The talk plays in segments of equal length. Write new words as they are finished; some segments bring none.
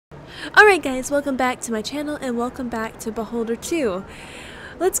Alright guys, welcome back to my channel and welcome back to Beholder 2.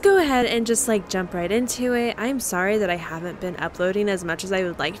 Let's go ahead and just like jump right into it. I'm sorry that I haven't been uploading as much as I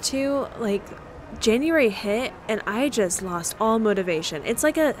would like to. Like, January hit and I just lost all motivation. It's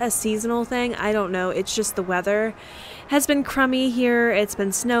like a seasonal thing. I don't know. It's just the weather has been crummy here. It's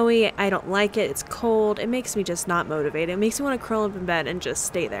been snowy. I don't like it. It's cold. It makes me just not motivated. It makes me want to curl up in bed and just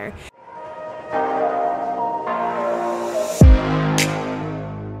stay there.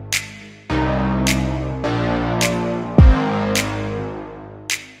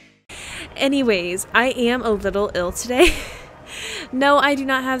 Anyways, I am a little ill today. No, I do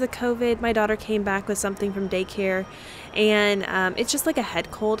not have the COVID. My daughter came back with something from daycare, and it's just like a head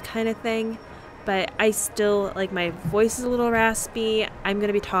cold kind of thing. But I still, like, my voice is a little raspy. I'm going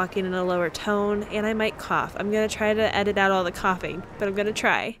to be talking in a lower tone, and I might cough. I'm going to try to edit out all the coughing, but I'm going to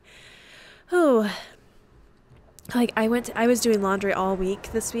try. Oh, like, I was doing laundry all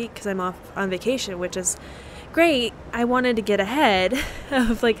week this week because I'm off on vacation, which is great. I wanted to get ahead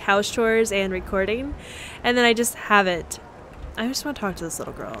of like house chores and recording, and then I just haven't. I just want to talk to this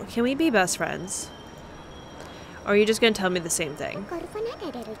little girl. Can we be best friends? Or are you just going to tell me the same thing?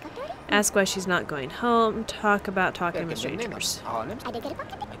 Ask why she's not going home. Talk about talking with strangers.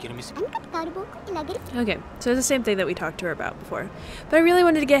 Okay, so it's the same thing that we talked to her about before. But I really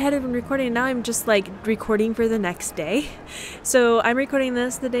wanted to get ahead of recording, and now I'm just like recording for the next day. So I'm recording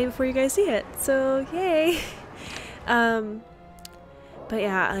this the day before you guys see it. So yay! But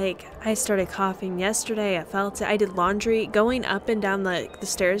yeah, like, I started coughing yesterday. I felt it. I did laundry. Going up and down the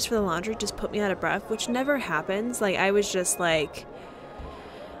stairs for the laundry just put me out of breath, which never happens. Like, I was just like,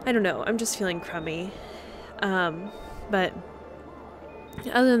 I don't know. I'm just feeling crummy. But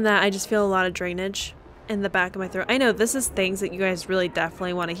other than that, I just feel a lot of drainage in the back of my throat. I know this is things that you guys really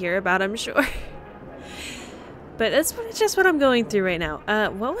definitely want to hear about, I'm sure. But that's just what I'm going through right now.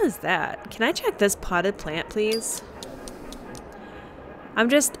 What was that? Can I check this potted plant, please?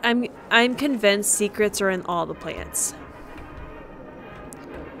 I'm convinced secrets are in all the plants.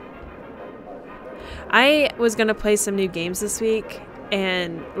 I was gonna play some new games this week,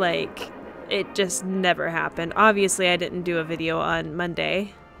 and like, it just never happened. Obviously, I didn't do a video on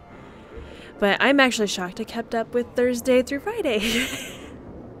Monday, but I'm actually shocked I kept up with Thursday through Friday.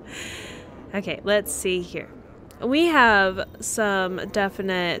 Okay, let's see here. We have some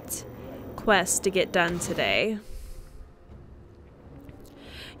definite quests to get done today.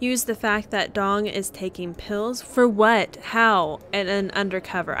 Use the fact that Dong is taking pills. For what? How? And an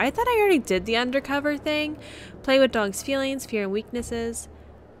undercover. I thought I already did the undercover thing. Play with Dong's feelings, fear, and weaknesses.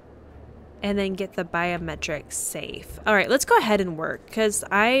 And then get the biometrics safe. Alright, let's go ahead and work. Because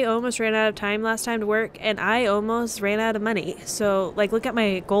I almost ran out of time last time to work. And I almost ran out of money. So, like, look at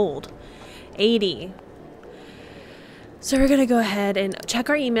my gold. 80. So we're going to go ahead and check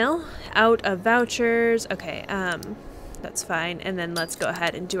our email. Out of vouchers. Okay, that's fine. And then let's go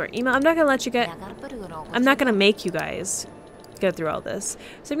ahead and do our email. I'm not going to let you get... I'm not going to make you guys go through all this.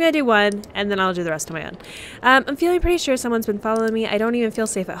 So I'm going to do one, and then I'll do the rest on my own. I'm feeling pretty sure someone's been following me. I don't even feel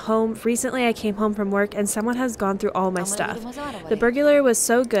safe at home. Recently, I came home from work, and someone has gone through all my stuff. The burglar was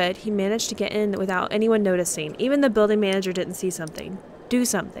so good, he managed to get in without anyone noticing. Even the building manager didn't see something. Do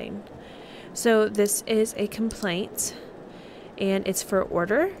something. So this is a complaint, and it's for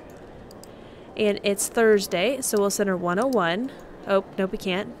order. And it's Thursday, so we'll send her 101. Oh, nope, we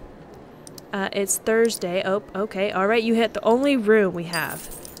can't. It's Thursday. Oh, okay. All right, you hit the only room we have.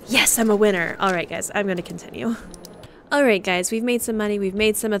 Yes, I'm a winner. All right, guys, I'm going to continue. All right, guys, we've made some money. We've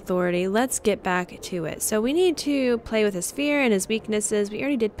made some authority. Let's get back to it. So we need to play with his fear and his weaknesses. We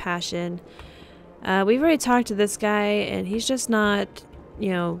already did passion. We've already talked to this guy, and he's just not, you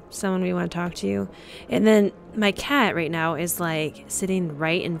know, someone we want to talk to. And then my cat right now is, like, sitting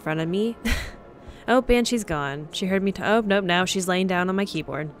right in front of me. Oh, and she's gone. She heard me. Oh, nope, now she's laying down on my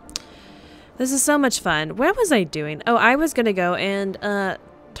keyboard. This is so much fun. What was I doing? Oh, I was going to go and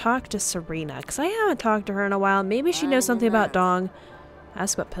talk to Serena, because I haven't talked to her in a while. Maybe she knows something about Dong.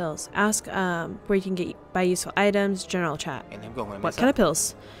 Ask about pills. Ask where you can buy useful items. General chat. What kind of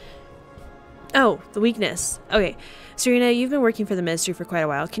pills? Oh, the weakness. Okay. Serena, you've been working for the ministry for quite a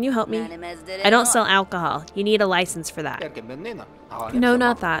while. Can you help me? I don't sell alcohol. You need a license for that. No,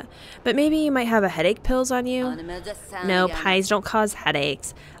 not that. But maybe you might have a headache pills on you? No, pies don't cause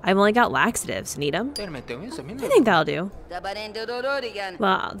headaches. I've only got laxatives. Need them? I think that'll do.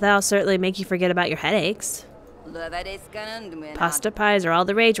 Well, that'll certainly make you forget about your headaches. Pasta pies are all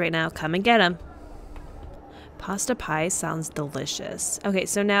the rage right now. Come and get them. Pasta pie sounds delicious. Okay,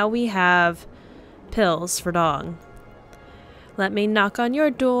 so now we have pills for Dong. Let me knock on your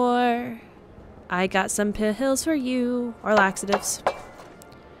door. I got some pills for you. Or laxatives.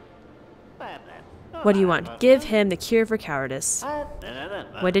 What do you want? Give him the cure for cowardice.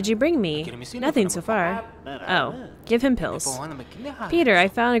 What did you bring me? Nothing so far. Oh, give him pills. Peter, I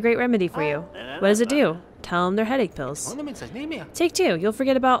found a great remedy for you. What does it do? Tell him they're headache pills. Take 2. You'll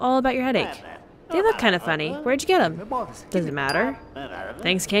forget all about your headache. They look kind of funny. Where'd you get them? Does it matter?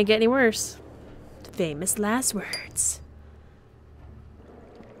 Things can't get any worse. Famous last words.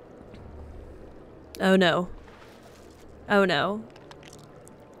 Oh no. Oh no.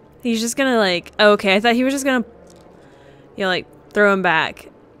 He's just gonna like, oh, okay, I thought he was just gonna, you know, like throw him back.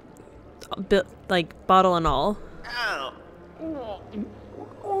 Like bottle and all.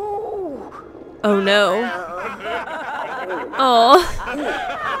 Oh no. Oh.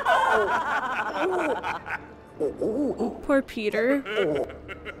 Poor Peter.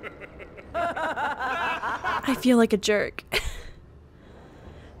 I feel like a jerk.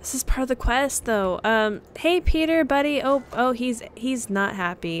 This is part of the quest, though. Hey, Peter, buddy. Oh, he's not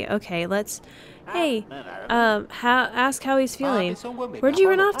happy. Okay, let's. Hey, ask how he's feeling. Where'd you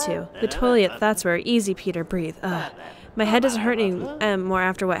run off to? The toilet. That's where. Easy, Peter. Breathe. My head doesn't hurt anymore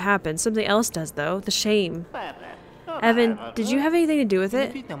after what happened. Something else does, though. The shame. Evan, did you have anything to do with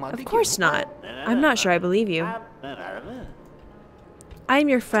it? Of course not. I'm not sure I believe you. I'm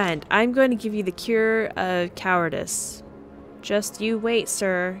your friend. I'm going to give you the cure of cowardice. Just you wait,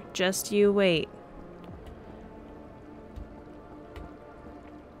 sir. Just you wait.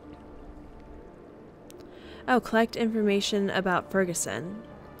 Oh, collect information about Ferguson.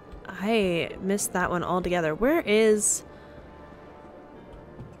 I missed that one altogether. Where is...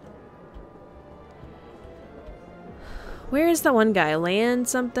 Where is the one guy? Land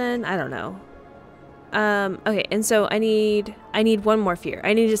something? I don't know. Okay, and so I need one more fear.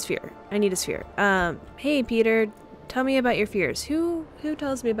 I need his fear. Hey, Peter, tell me about your fears. Who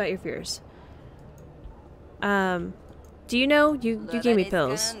tells me about your fears? Do you know? You gave me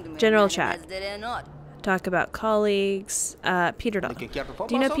pills. General chat. Talk about colleagues. Peter doll. Do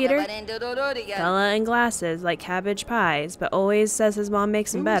you know Peter? Fella in glasses, like cabbage pies, but always says his mom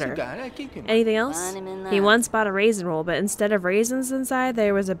makes them better. Anything else? He once bought a raisin roll, but instead of raisins inside,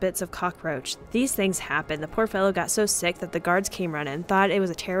 there was a bits of cockroach. These things happen. The poor fellow got so sick that the guards came running and thought it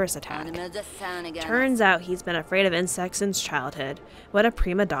was a terrorist attack. Turns out he's been afraid of insects since childhood. What a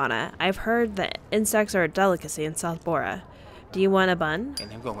prima donna. I've heard that insects are a delicacy in South Bora. Do you want a bun?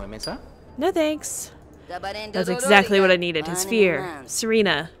 No thanks. That's exactly what I needed, his fear.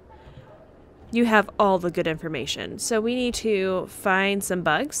 Serena, you have all the good information. So we need to find some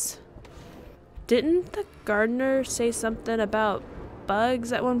bugs. Didn't the gardener say something about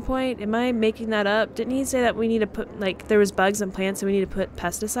bugs at one point? Am I making that up? Didn't he say that we need to put, like, there was bugs and plants and we need to put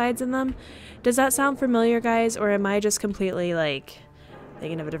pesticides in them? Does that sound familiar, guys? Or am I just completely, like,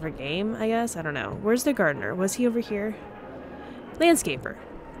 thinking of a different game, I guess? I don't know. Where's the gardener? Was he over here? Landscaper.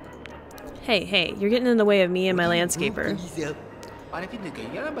 Hey, you're getting in the way of me and my landscaper.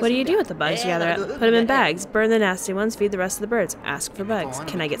 What do you do with the bugs you gather up? Put them in bags, burn the nasty ones, feed the rest of the birds. Ask for bugs.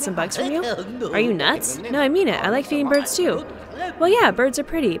 Can I get some bugs from you? Are you nuts? No, I mean it. I like feeding birds too. Well, yeah, birds are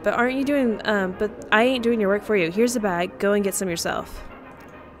pretty, but aren't you doing, but I ain't doing your work for you. Here's the bag. Go and get some yourself.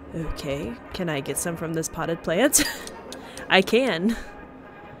 Okay, can I get some from this potted plant? I can.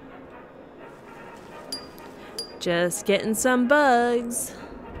 Just getting some bugs.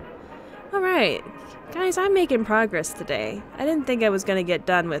 Alright, guys, I'm making progress today. I didn't think I was going to get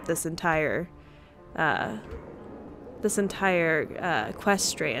done with this entire quest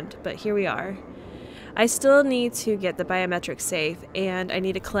strand, but here we are. I still need to get the biometric safe, and I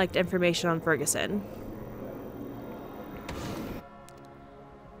need to collect information on Ferguson.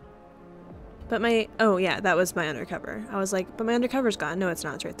 But oh yeah, that was my undercover. I was like, but my undercover's gone. No, it's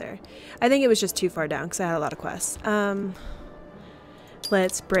not. It's right there. I think it was just too far down because I had a lot of quests.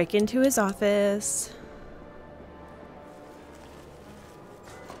 Let's break into his office.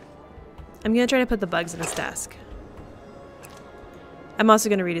 I'm gonna try to put the bugs in his desk. I'm also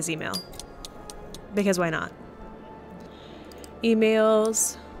gonna read his email. Because why not?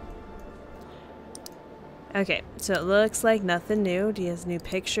 Emails. Okay, so it looks like nothing new. Do he has new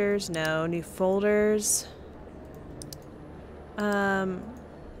pictures? No. New folders?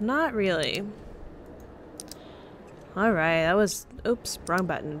 Not really. Alright, that was... Oops, wrong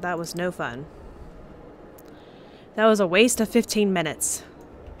button. That was no fun. That was a waste of 15 minutes.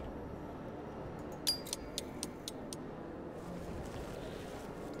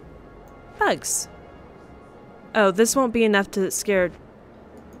 Bugs. Oh, this won't be enough to scare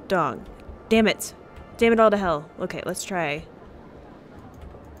Dong. Damn it. Damn it all to hell. Okay, let's try.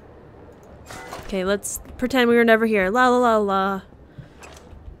 Okay, let's pretend we were never here. La la la la.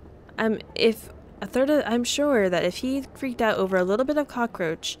 I'm sure that if he freaked out over a little bit of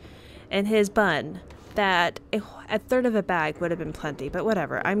cockroach and his bun that a third of a bag would have been plenty, but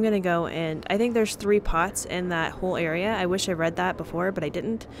whatever. I'm gonna go and I think there's 3 pots in that whole area. I wish I read that before, but I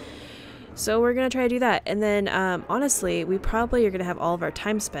didn't. So we're gonna try to do that. And then honestly, we probably are gonna have all of our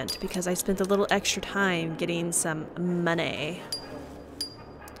time spent because I spent a little extra time getting some money.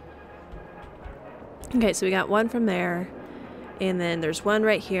 Okay, so we got one from there. And then there's one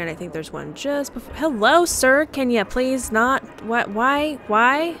right here, and I think there's one just before. Hello, sir. Can you please not? What? Why?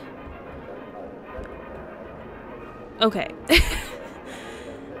 Why? Okay.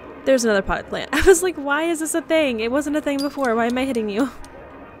 There's another potted plant. I was like, why is this a thing? It wasn't a thing before. Why am I hitting you?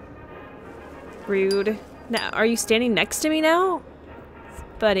 Rude. Now, are you standing next to me now?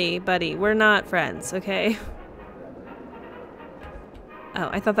 Buddy, we're not friends, okay? Oh,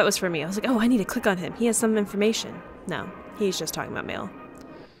 I thought that was for me. I was like, oh, I need to click on him. He has some information. No, he's just talking about mail.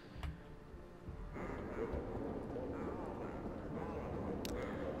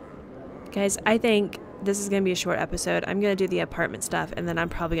 Guys, I think this is going to be a short episode. I'm going to do the apartment stuff, and then I'm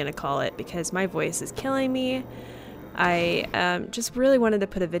probably going to call it because my voice is killing me. I just really wanted to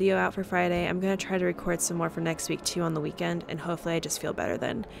put a video out for Friday. I'm going to try to record some more for next week, too, on the weekend, and hopefully I just feel better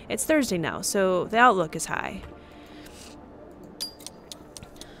then. It's Thursday now, so the outlook is high.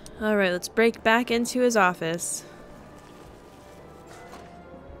 Alright, let's break back into his office.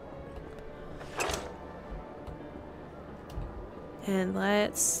 And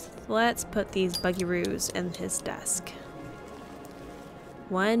let's put these buggy-roos in his desk.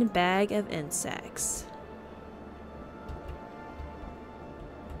 1 bag of insects.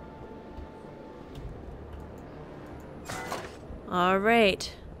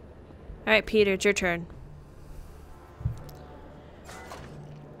 Alright. Alright, Peter, it's your turn.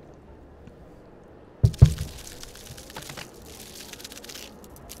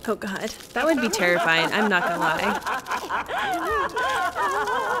 Oh god, that would be terrifying, I'm not gonna lie.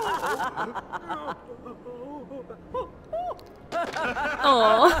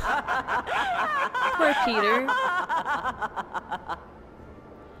 Oh, poor Peter.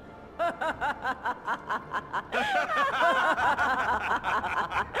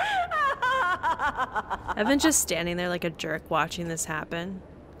 Evan's just standing there like a jerk watching this happen.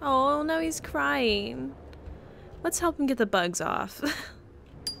 Oh, no, he's crying. Let's help him get the bugs off.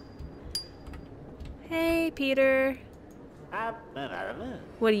 Hey, Peter.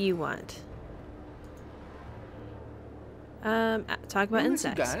 What do you want? Talk about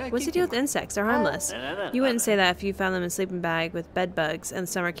insects. What's the deal with insects? They're harmless. You wouldn't say that if you found them in a sleeping bag with bed bugs and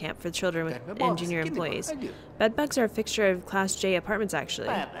summer camp for children and junior employees. Bed bugs are a fixture of Class J apartments, actually.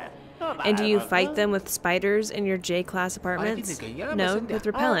 And do you fight them with spiders in your J-class apartments? No, with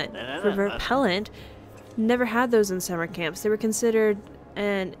repellent. For repellent? Never had those in summer camps. They were considered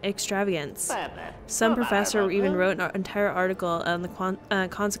an extravagance. Some professor even wrote an entire article on the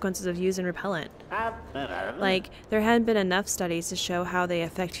consequences of using repellent. Like, there hadn't been enough studies to show how they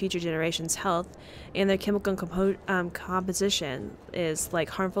affect future generations' health, and their chemical composition is, like,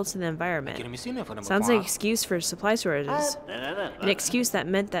 harmful to the environment. Sounds like an excuse for supply shortages. An excuse that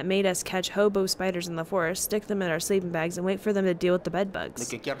made us catch hobo spiders in the forest, stick them in our sleeping bags, and wait for them to deal with the bed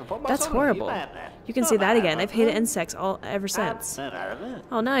bugs. That's horrible. You can say that again. I've hated insects ever since.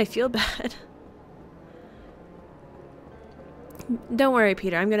 Oh, now I feel bad. Don't worry,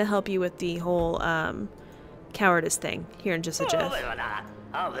 Peter. I'm going to help you with the whole cowardice thing here in just a jiff. I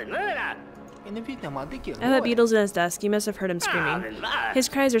have Beetle's in his desk. You must have heard him screaming. His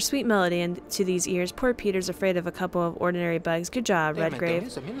cries are sweet melody to these ears. Poor Peter's afraid of a couple of ordinary bugs. Good job,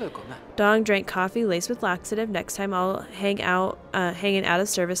 Redgrave. Dong drank coffee laced with laxative. Next time I'll hang an out of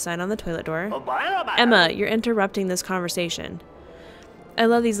service sign on the toilet door. Emma, you're interrupting this conversation. I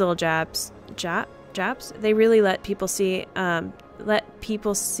love these little jabs. Jabs? They really let people see let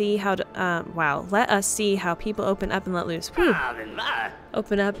us see how people open up and let loose. Whew.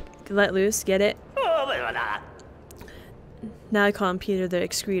 Open up, let loose, get it? Now I call him Peter the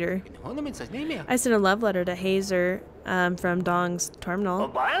Excreter. I sent a love letter to Hazer from Dong's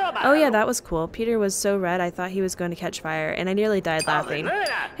terminal. Oh yeah, that was cool. Peter was so red I thought he was going to catch fire, and I nearly died laughing.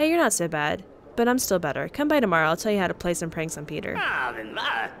 Hey, you're not so bad. But I'm still better. Come by tomorrow, I'll tell you how to play some pranks on Peter.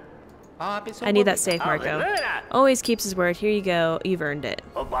 I need that safe, Marco. Always keeps his word. Here you go. You've earned it.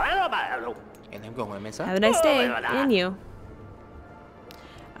 Have a nice day. And you.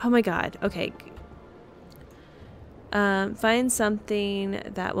 Oh my god. Okay. Find something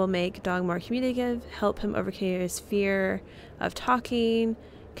that will make Dog more communicative. Help him overcome his fear of talking.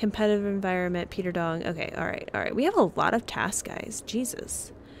 Competitive environment. Peter Dog. Okay. Alright. We have a lot of tasks, guys.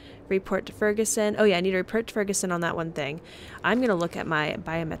 Jesus. Report to Ferguson. Oh yeah, I need to report to Ferguson on that one thing. I'm going to look at my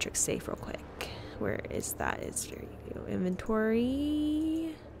biometric safe real quick. Where is that? Is your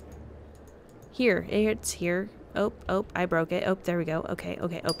inventory? Here. It's here. Oh, oh, I broke it. Oh, there we go. Okay,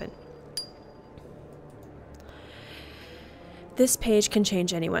 okay, open. This page can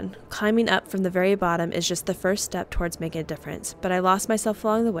change anyone. Climbing up from the very bottom is just the first step towards making a difference, but I lost myself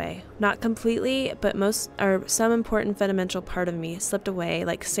along the way. Not completely, but some important fundamental part of me slipped away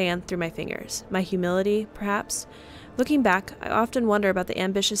like sand through my fingers. My humility, perhaps? Looking back, I often wonder about the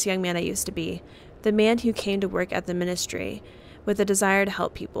ambitious young man I used to be, the man who came to work at the ministry with a desire to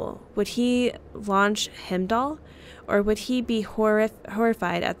help people. Would he launch Heimdall? Or would he be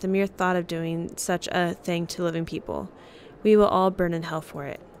horrified at the mere thought of doing such a thing to living people? We will all burn in hell for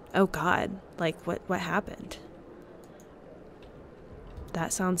it. Oh God, like what happened?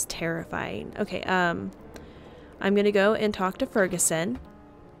 That sounds terrifying. Okay, I'm gonna go and talk to Ferguson.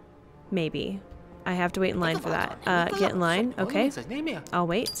 Maybe. I have to wait in line for that. Get in line, okay. I'll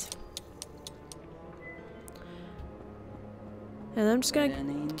wait. And I'm just gonna...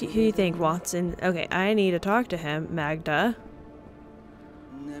 Who do you think, Watson? Okay, I need to talk to him. Magda.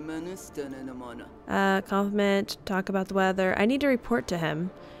 Compliment, talk about the weather. I need to report to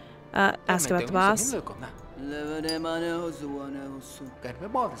him. Ask about the boss.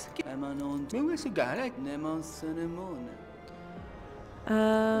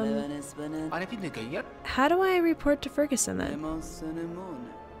 How do I report to Ferguson then?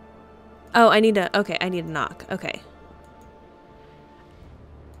 Oh, I need to... Okay, I need to knock. Okay.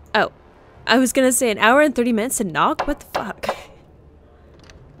 Oh. I was gonna say an hour and 30 minutes to knock? What the fuck?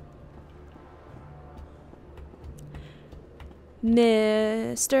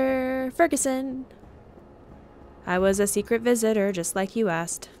 Mr. Ferguson. I was a secret visitor, just like you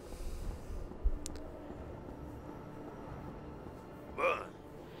asked.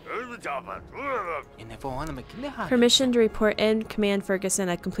 Permission to report in. Command Ferguson.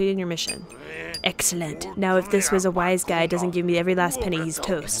 I've completed your mission. Excellent. Now if this was a wise guy doesn't give me every last penny, he's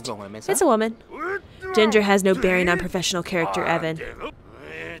toast. It's a woman. Gender has no bearing on professional character, Evan.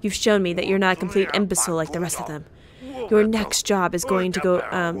 You've shown me that you're not a complete imbecile like the rest of them. Your next job is going to go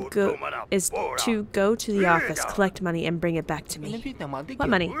to the office, collect money, and bring it back to me. What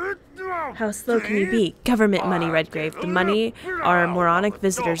money? How slow can you be? Government money, Redgrave. The money our moronic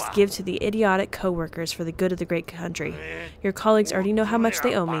visitors give to the idiotic co-workers for the good of the great country. Your colleagues already know how much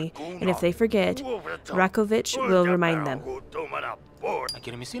they owe me, and if they forget, Rakovich will remind them.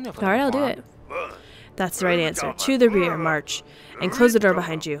 Alright, I'll do it. That's the right answer. To the rear, march. And close the door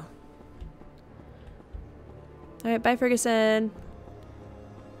behind you. Alright, bye Ferguson.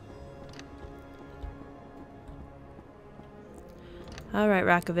 Alright,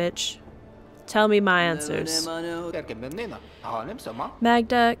 Rakovich. Tell me my answers.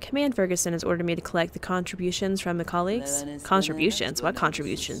 Magda, Command Ferguson has ordered me to collect the contributions from the colleagues. Contributions? What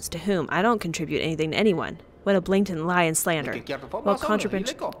contributions? To whom? I don't contribute anything to anyone. What a blatant lie and slander. Well,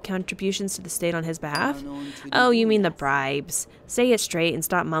 contributions to the state on his behalf? Oh, you mean the bribes. Say it straight and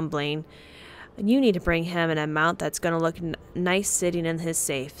stop mumbling. You need to bring him an amount that's going to look nice sitting in his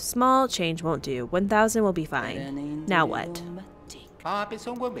safe. Small change won't do. 1,000 will be fine. Now what?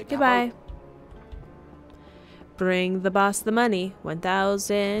 Goodbye. Bring the boss the money.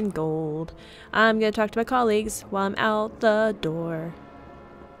 1,000 gold. I'm going to talk to my colleagues while I'm out the door.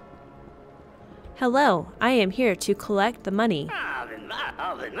 Hello, I am here to collect the money.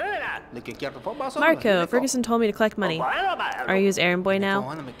 Marco, Ferguson told me to collect money. Are you his errand boy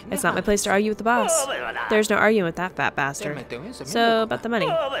now? It's not my place to argue with the boss. There's no arguing with that fat bastard. So, about the money.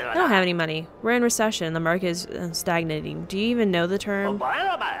 I don't have any money. We're in recession and the market is stagnating. Do you even know the term?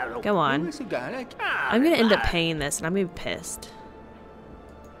 Go on. I'm gonna end up paying this and I'm gonna be pissed.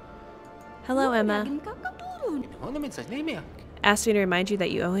 Hello, Emma. Asked me to remind you that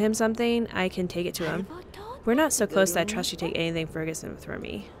you owe him something. I can take it to him. We're not so close that I trust you take anything Ferguson for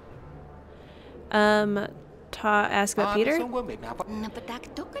me. Ask about Peter.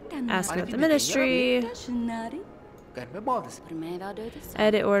 Ask about the ministry.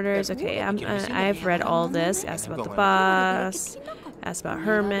 Edit orders. Okay, I've read all this. Asked about the boss. Asked about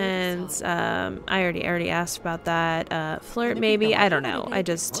Herman's. I already asked about that. Flirt maybe. I don't know.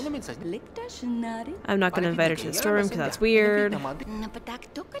 I'm not gonna invite her to the storeroom because that's weird.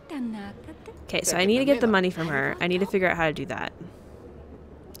 Okay, so I need to get the money from her. I need to figure out how to do that.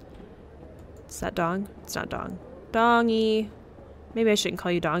 Is that Dong? It's not Dong. Dongy. Maybe I shouldn't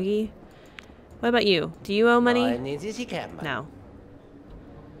call you Dongy. What about you? Do you owe money? No.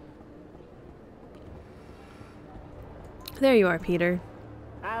 There you are, Peter.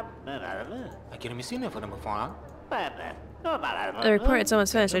 The report, it's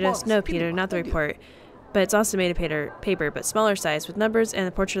almost finished. No, Peter, not the report. But it's also made of paper, but smaller size, with numbers and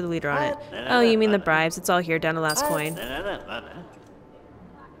the portrait of the leader on it. Oh, you mean the bribes? It's all here, down to last coin.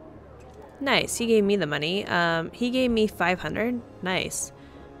 Nice. He gave me the money. He gave me 500. Nice.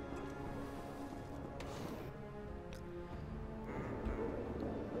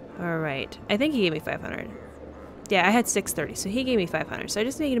 Alright. I think he gave me 500. Yeah, I had 630, so he gave me 500. So I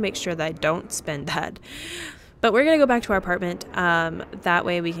just need to make sure that I don't spend that. But we're going to go back to our apartment. That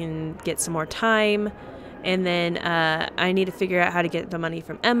way we can get some more time. And then I need to figure out how to get the money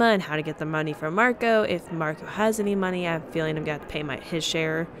from Emma and how to get the money from Marco. If Marco has any money, I have a feeling I'm going to have to pay his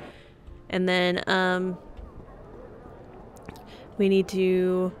share. And then we need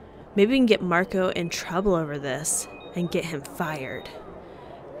to... Maybe we can get Marco in trouble over this and get him fired.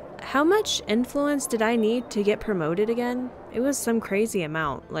 How much influence did I need to get promoted again? It was some crazy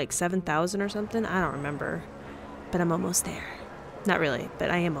amount, like 7,000 or something. I don't remember. But I'm almost there. Not really,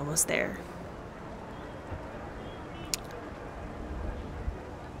 but I am almost there.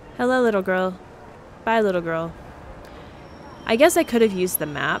 Hello, little girl. Bye, little girl. I guess I could have used the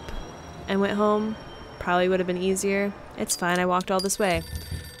map and went home. Probably would have been easier. It's fine, I walked all this way.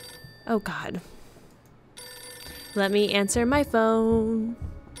 Oh, God. Let me answer my phone.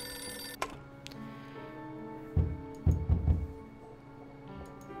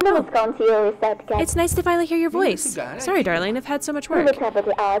 It's nice to finally hear your voice. Sorry, darling, I've had so much work.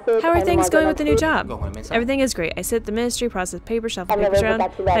 How are things going with the new job? Everything is great. I sit at the ministry, process paper, shuffle papers around.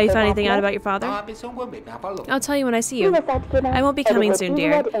 Have you found anything out about your father? I'll tell you when I see you. I won't be coming soon,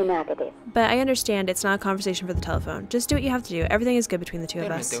 dear. But I understand it's not a conversation for the telephone. Just do what you have to do. Everything is good between the two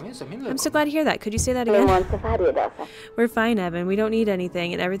of us. I'm so glad to hear that. Could you say that again? We're fine, Evan. We don't need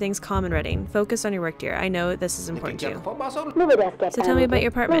anything, and everything's calm and ready. Focus on your work, dear. I know this is important to you. So tell me about your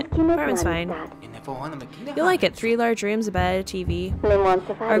apartment. Apartment's fine. You'll like it. 3 large rooms, a bed, a TV.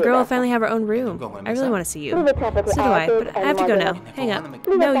 Our girl will finally have her own room. I really want to see you. So do I, but I have to go now. Hang up.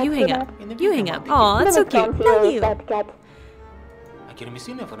 No, you hang up. You hang up. Aw, that's so cute. No, you. Hang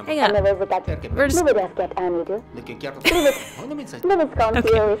up. We're just... Okay.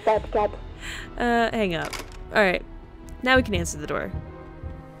 Hang up. Alright. Now we can answer the door.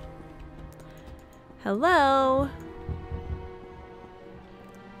 Hello?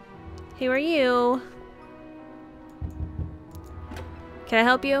 Who are you? Can I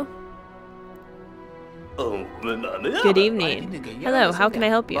help you? Good evening. Hello, how can I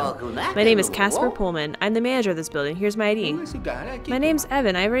help you? My name is Casper Pullman. I'm the manager of this building. Here's my ID. My name's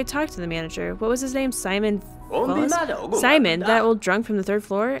Evan. I already talked to the manager. What was his name? Simon? Simon, that old drunk from the 3rd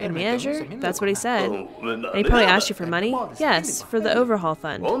floor and manager? That's what he said. And he probably asked you for money? Yes, for the overhaul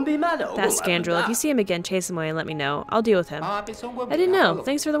fund. That scoundrel. If you see him again, chase him away and let me know. I'll deal with him. I didn't know.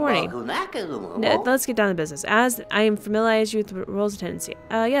 Thanks for the warning. Let's get down to business. As I am familiarized with the rules of tenancy.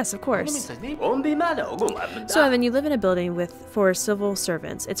 Yes, of course. So, Evan, you live in a building with 4 civil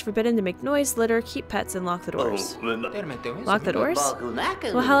servants. It's forbidden to make noise, litter, keep pets, and lock the doors. Lock the doors?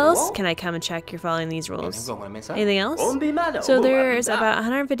 Well, how else can I come and check you're following these rules? Anything else? So there's about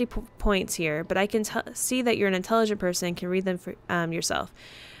 150 points here, but I can see that you're an intelligent person and can read them for yourself.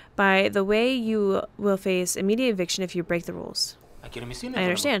 By the way, you will face immediate eviction if you break the rules. I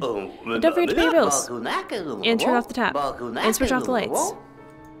understand. And don't forget to pay your bills. And turn off the tap. And switch off the lights.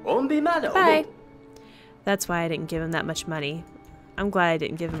 Bye. That's why I didn't give him that much money. I'm glad I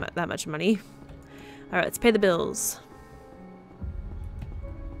didn't give him that much money. Alright, let's pay the bills.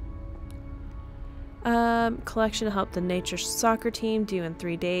 Collection to help the nature soccer team due in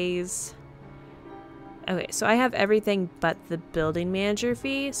 3 days. Okay, so I have everything but the building manager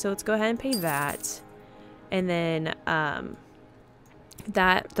fee, so let's go ahead and pay that. And then,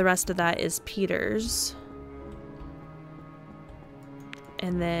 the rest of that is Peter's.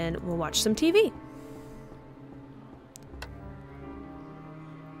 And then we'll watch some TV.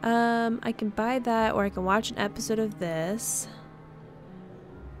 I can buy that, or I can watch an episode of this.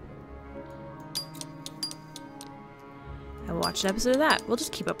 And watch an episode of that. We'll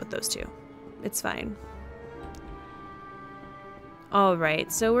just keep up with those two. It's fine.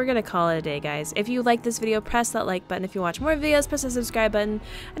 Alright, so we're gonna call it a day, guys. If you like this video, press that like button. If you watch more videos, press the subscribe button.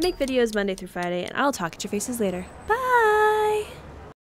 I make videos Monday through Friday, and I'll talk at your faces later. Bye!